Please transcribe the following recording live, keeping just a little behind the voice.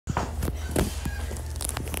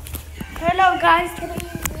Hello guys, today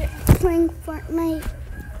we're playing Fortnite.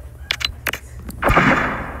 I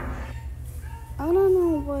don't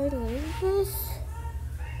know where to leave this,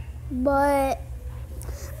 but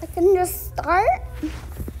I can just start.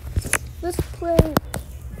 Let's play.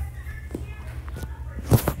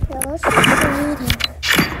 Yeah, let's just play it.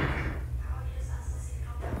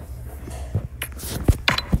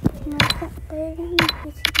 I can't play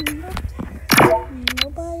again.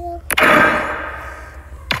 Nobody else.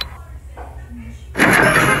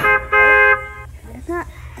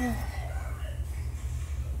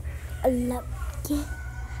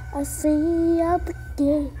 I see up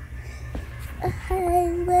again.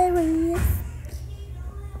 Hey, where are you?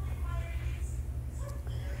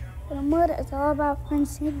 The mud is all about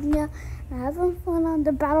insignia and having fun on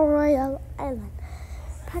the Battle Royale Island.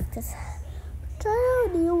 Practice. Try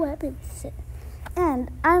out new weapons.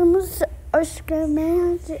 And animals are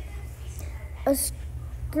scrimmage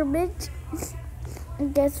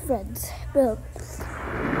against friends. Build.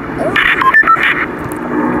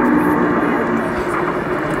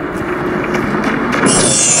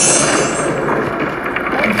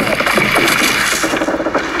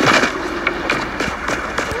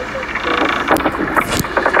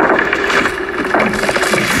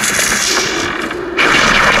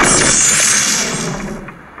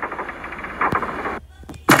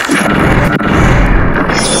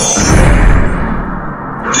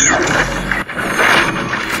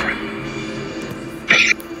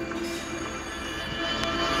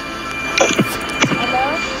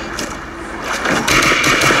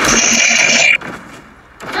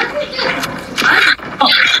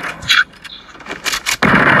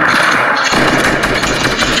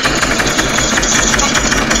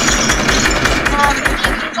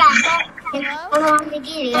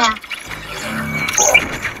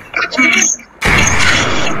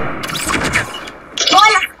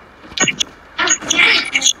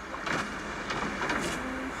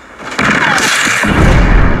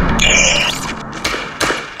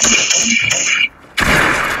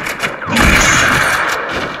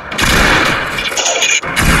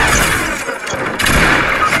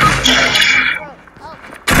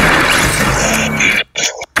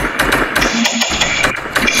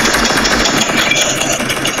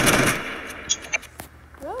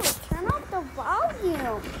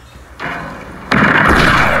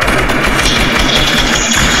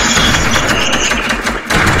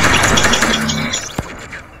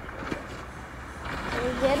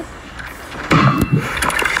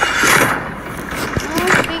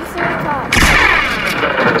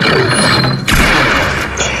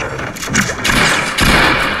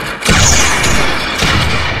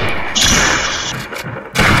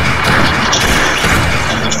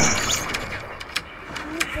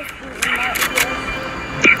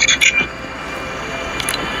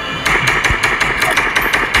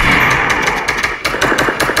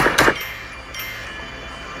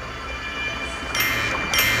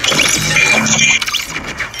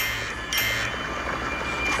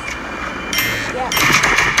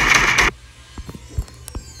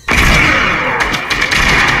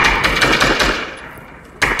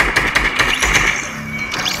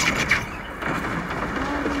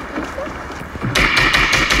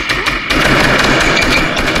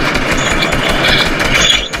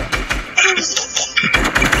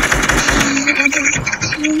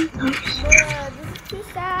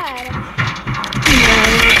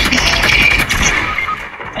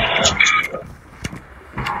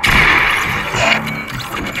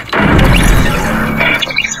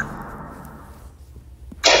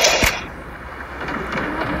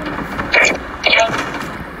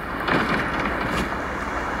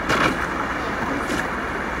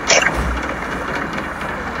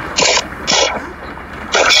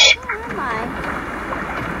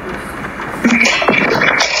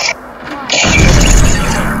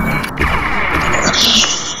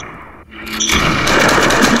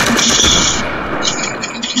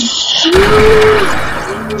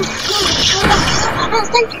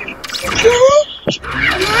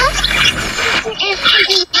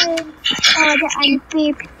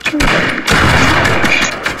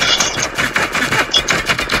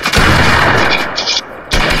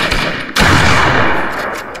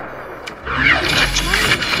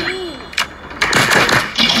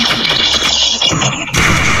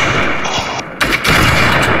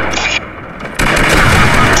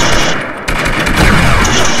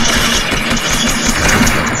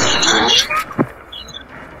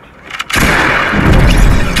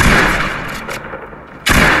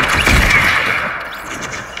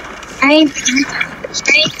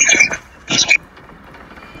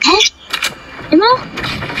 Emma?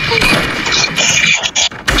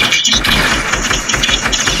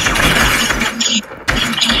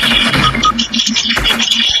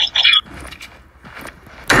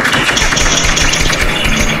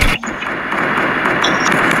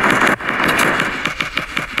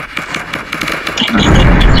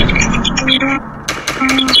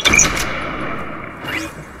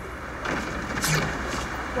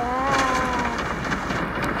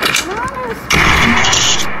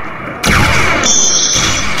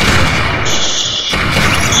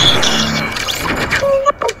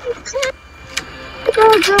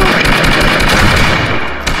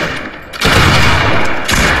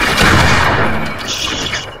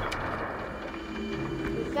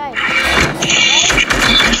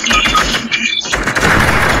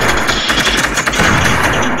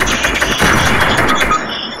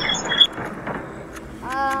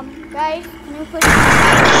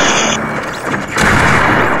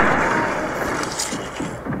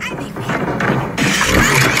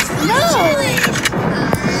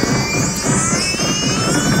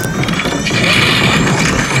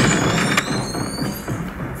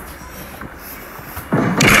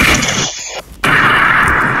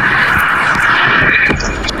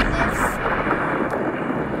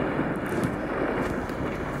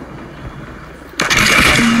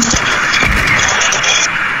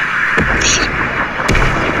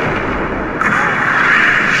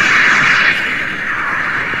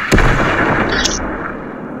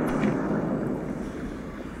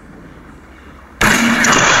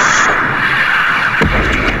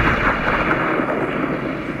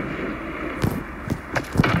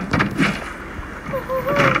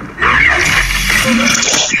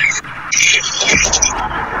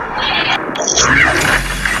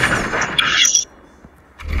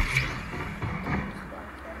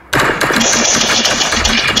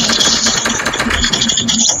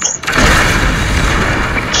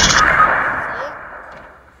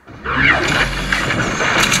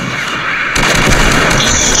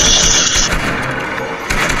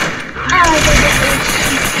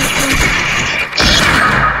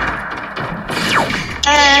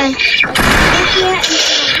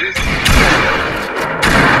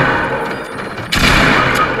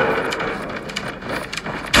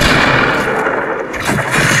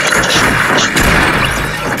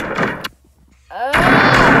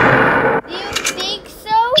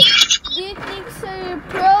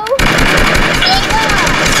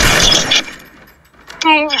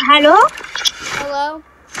 Hello? Hello?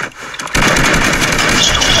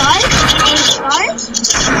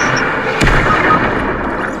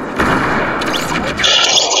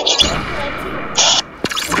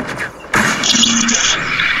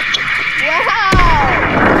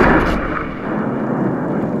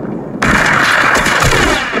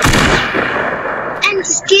 And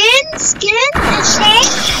skin, and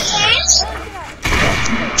shake.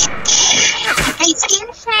 And skin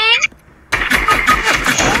shake.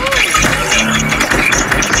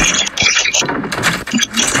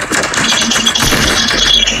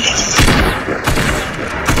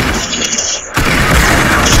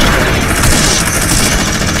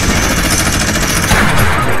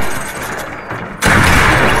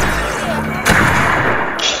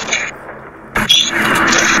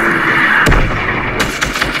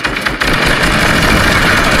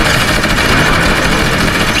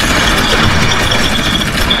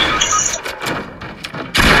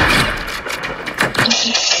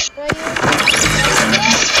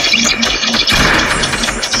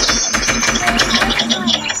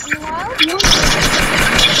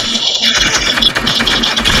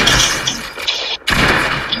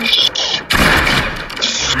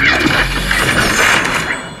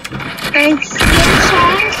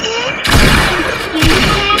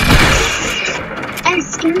 And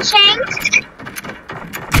skin change.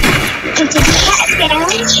 And take a cat down.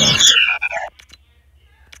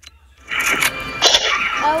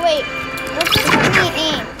 Oh wait, let's just give me an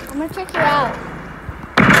aim. I'm gonna check you out.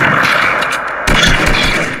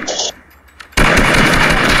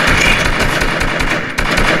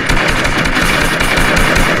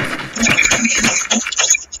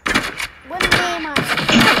 What name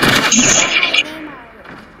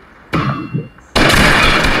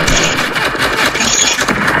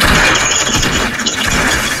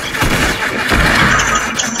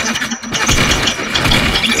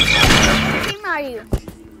are you?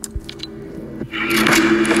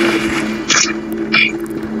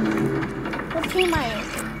 What team are you?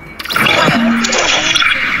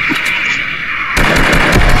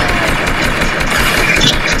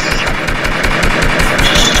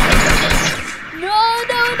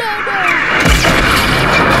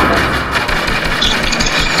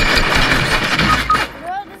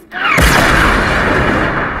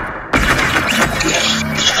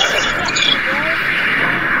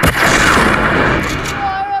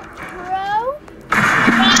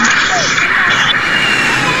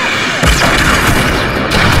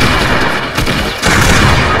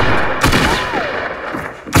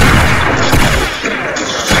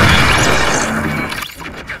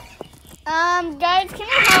 Guys, can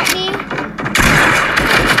you help me?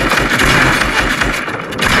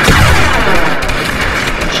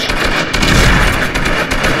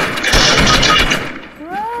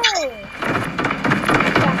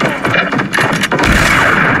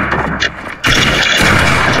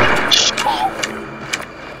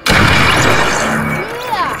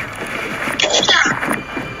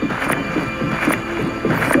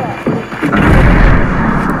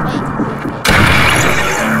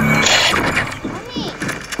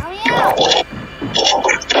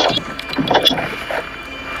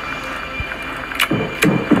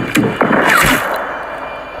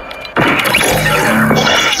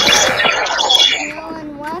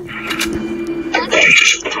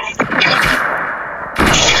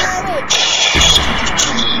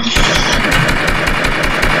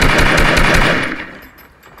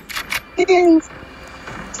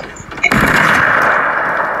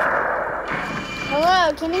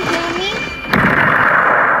 Hello, can you hear me?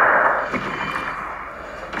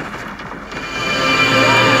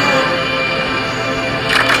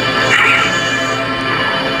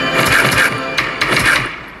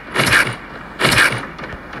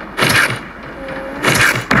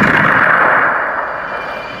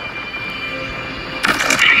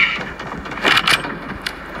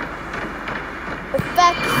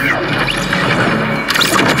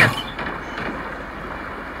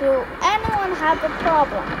 Do anyone have a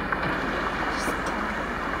problem?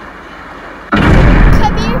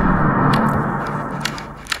 Come here.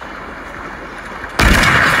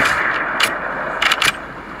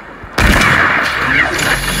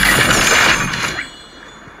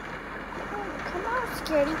 Come on,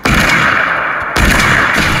 scaredy.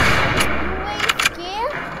 You ain't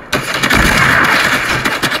scared?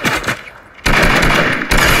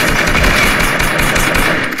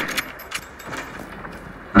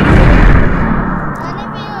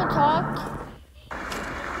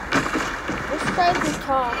 try to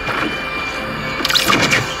talk.